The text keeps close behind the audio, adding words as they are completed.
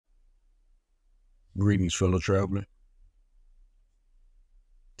Greetings, fellow traveler.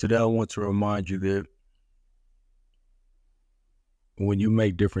 Today I want to remind you that when you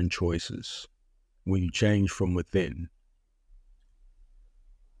make different choices, when you change from within,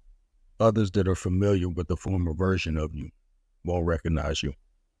 others that are familiar with the former version of you won't recognize you.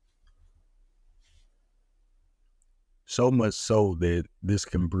 So much so that this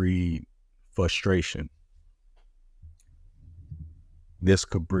can breed frustration. This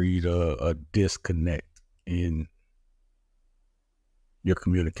could breed a disconnect in your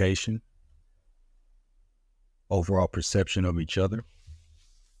communication, overall perception of each other.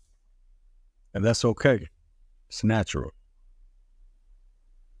 And that's okay. It's natural.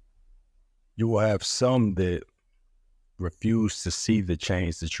 You will have some that refuse to see the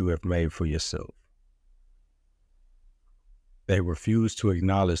change that you have made for yourself. They refuse to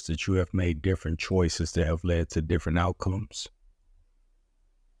acknowledge that you have made different choices that have led to different outcomes.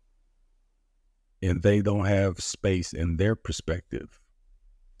 And they don't have space in their perspective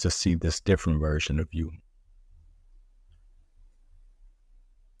to see this different version of you.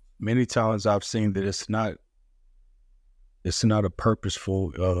 Many times I've seen that it's not a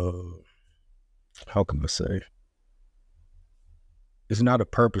purposeful, how can I say? It's not a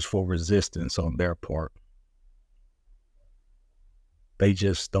purposeful resistance on their part. They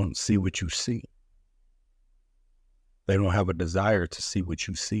just don't see what you see. They don't have a desire to see what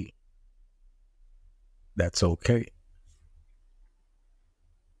you see. That's okay.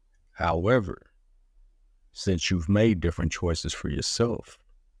 However, since you've made different choices for yourself,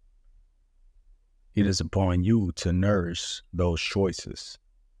 it is upon you to nourish those choices.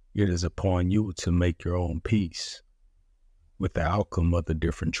 It is upon you to make your own peace with the outcome of the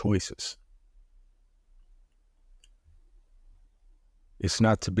different choices. It's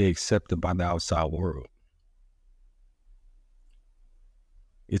not to be accepted by the outside world.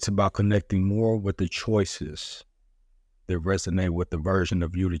 It's about connecting more with the choices that resonate with the version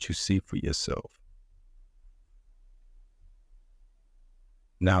of you that you see for yourself.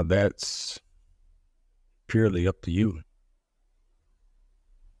 Now that's purely up to you.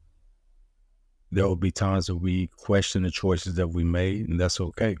 There will be times that we question the choices that we made, and that's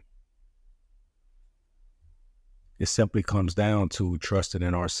okay. It simply comes down to trusting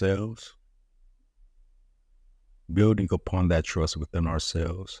in ourselves, building upon that trust within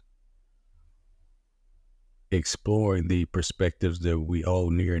ourselves, exploring the perspectives that we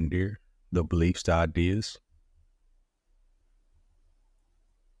hold near and dear, the beliefs, the ideas,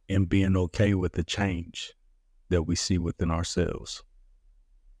 and being okay with the change that we see within ourselves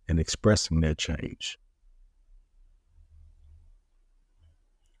and expressing that change.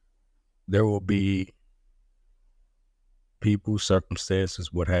 There will be people,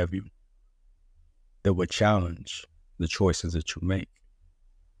 circumstances, what have you, that will challenge the choices that you make.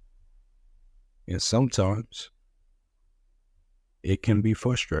 And sometimes it can be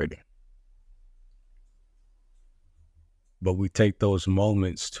frustrating. But we take those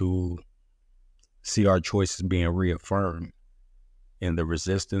moments to see our choices being reaffirmed in the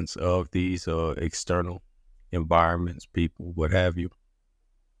resistance of these external environments, people, what have you.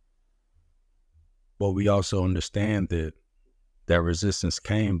 But we also understand that that resistance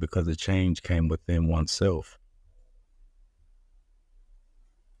came because the change came within oneself.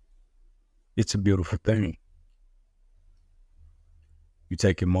 It's a beautiful thing. You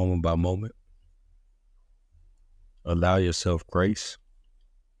take it moment by moment. Allow yourself grace.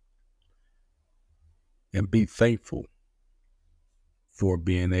 And be thankful for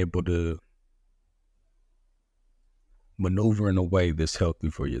being able to maneuver in a way that's healthy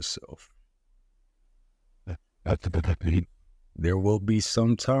for yourself. There will be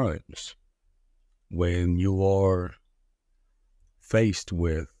some times when you are faced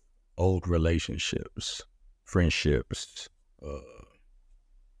with old relationships, friendships,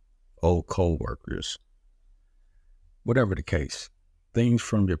 old co-workers, whatever the case, things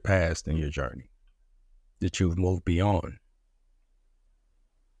from your past and your journey that you've moved beyond.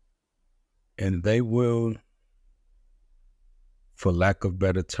 And they will, for lack of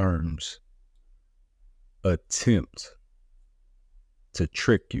better terms, attempt to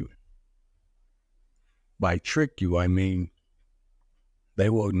trick you. By trick you, I mean they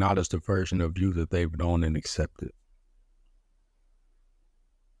will acknowledge the version of you that they've known and accepted.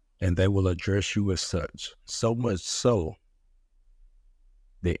 And they will address you as such, so much so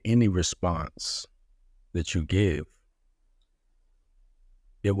that any response that you give,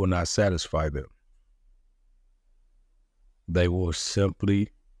 it will not satisfy them. They will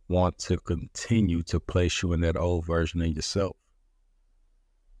simply want to continue to place you in that old version of yourself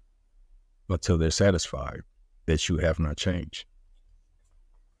until they're satisfied that you have not changed.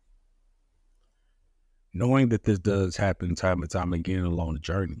 knowing that this does happen time and time again along the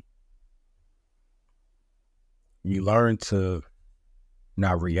journey, you learn to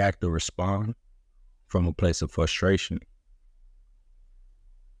not react or respond from a place of frustration.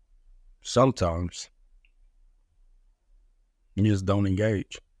 Sometimes you just don't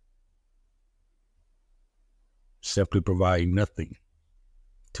engage, simply providing nothing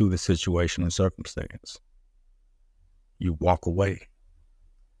to the situation and circumstance. You walk away.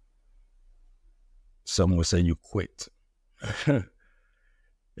 Some would say you quit. It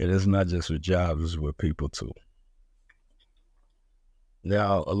is not just with jobs, it's with people too.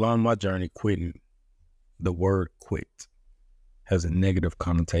 Now, along my journey, quitting, the word quit has a negative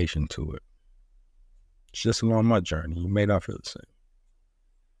connotation to it. It's just along my journey. You may not feel the same.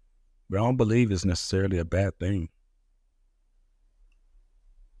 But I don't believe it's necessarily a bad thing.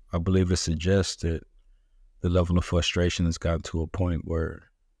 I believe it suggests that the level of frustration has gotten to a point where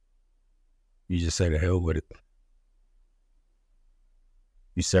you just say to hell with it.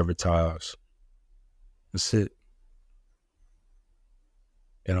 You sever ties. That's it.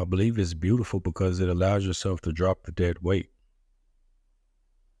 And I believe it's beautiful because it allows yourself to drop the dead weight.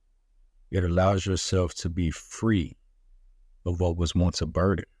 It allows yourself to be free of what was once a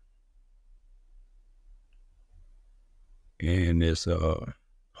burden. And as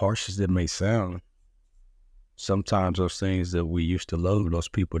harsh as it may sound, sometimes those things that we used to love, those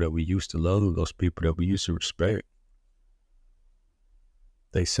people that we used to love, those people that we used to respect,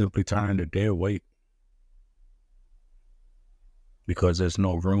 they simply turn into dead weight. Because there's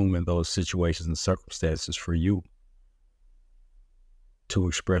no room in those situations and circumstances for you to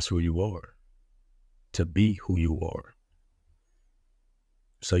express who you are, to be who you are.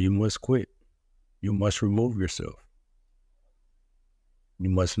 So you must quit. You must remove yourself. You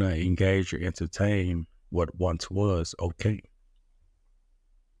must not engage or entertain what once was okay.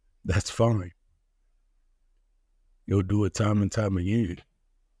 That's fine. You'll do it time and time again.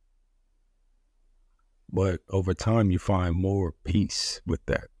 But over time, you find more peace with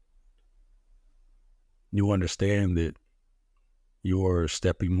that. You understand that you're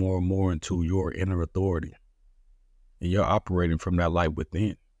stepping more and more into your inner authority. And you're operating from that light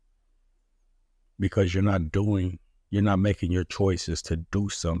within. Because you're not making your choices to do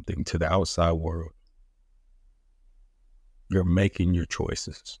something to the outside world. You're making your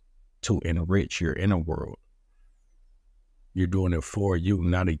choices to enrich your inner world. You're doing it for you,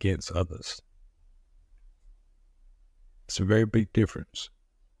 not against others. It's a very big difference.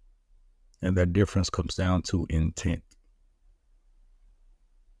 And that difference comes down to intent.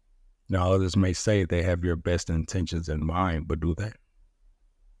 Now, others may say they have your best intentions in mind, but do they?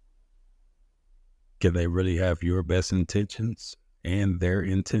 Can they really have your best intentions and their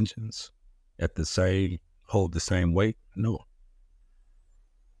intentions hold the same weight? No.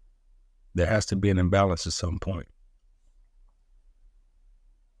 There has to be an imbalance at some point.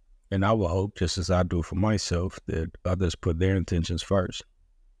 And I will hope, just as I do for myself, that others put their intentions first.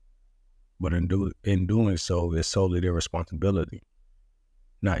 But in doing so, it's solely their responsibility,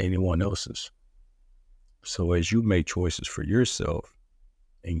 not anyone else's. So as you make choices for yourself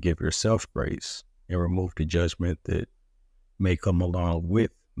and give yourself grace and remove the judgment that may come along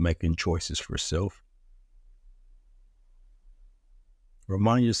with making choices for self,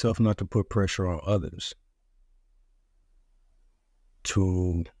 remind yourself not to put pressure on others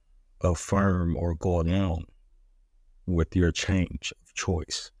to affirm or go along with your change of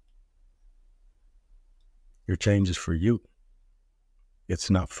choice. Your change is for you. It's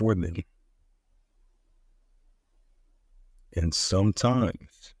not for them. And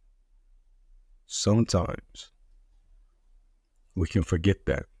sometimes we can forget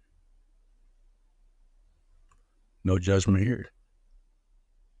that. No judgment here.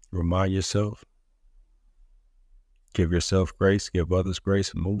 Remind yourself. Give yourself grace, give others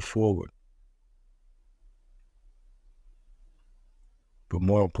grace, and move forward. But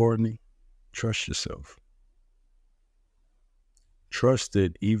more importantly, trust yourself. Trust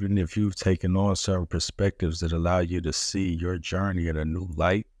that even if you've taken on certain perspectives that allow you to see your journey in a new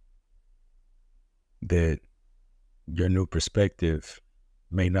light, that your new perspective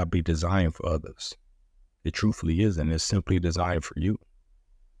may not be designed for others. It truthfully isn't. It's simply designed for you.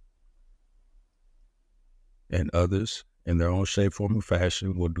 And others, in their own shape, form, or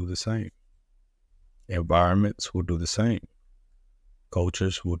fashion, will do the same. Environments will do the same.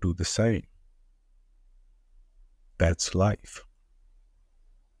 Cultures will do the same. That's life.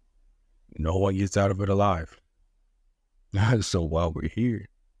 No one gets out of it alive. So while we're here,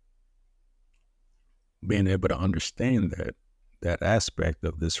 being able to understand that aspect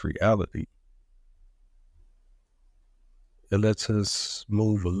of this reality, it lets us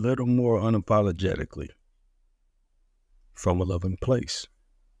move a little more unapologetically from a loving place.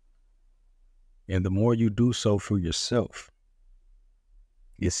 And the more you do so for yourself,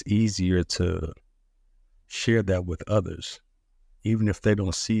 it's easier to share that with others, even if they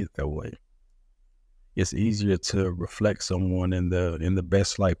don't see it that way. It's easier to reflect someone in the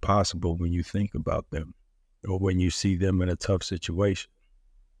best light possible when you think about them or when you see them in a tough situation.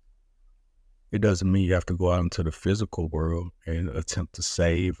 It doesn't mean you have to go out into the physical world and attempt to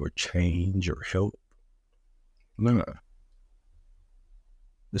save or change or help. No.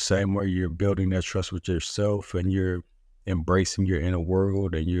 The same way you're building that trust with yourself and you're embracing your inner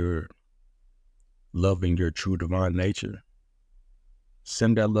world and you're loving your true divine nature,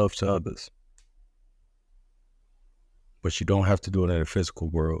 send that love to others. But you don't have to do it in the physical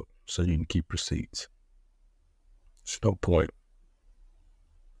world so you can keep receipts. There's no point.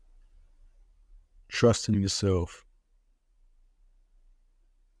 Trust in yourself.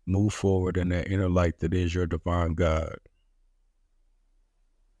 Move forward in that inner light that is your divine God.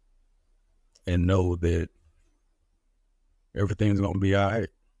 And know that everything's going to be all right.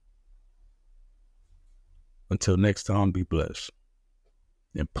 Until next time, be blessed.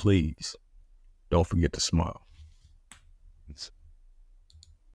 And please, don't forget to smile.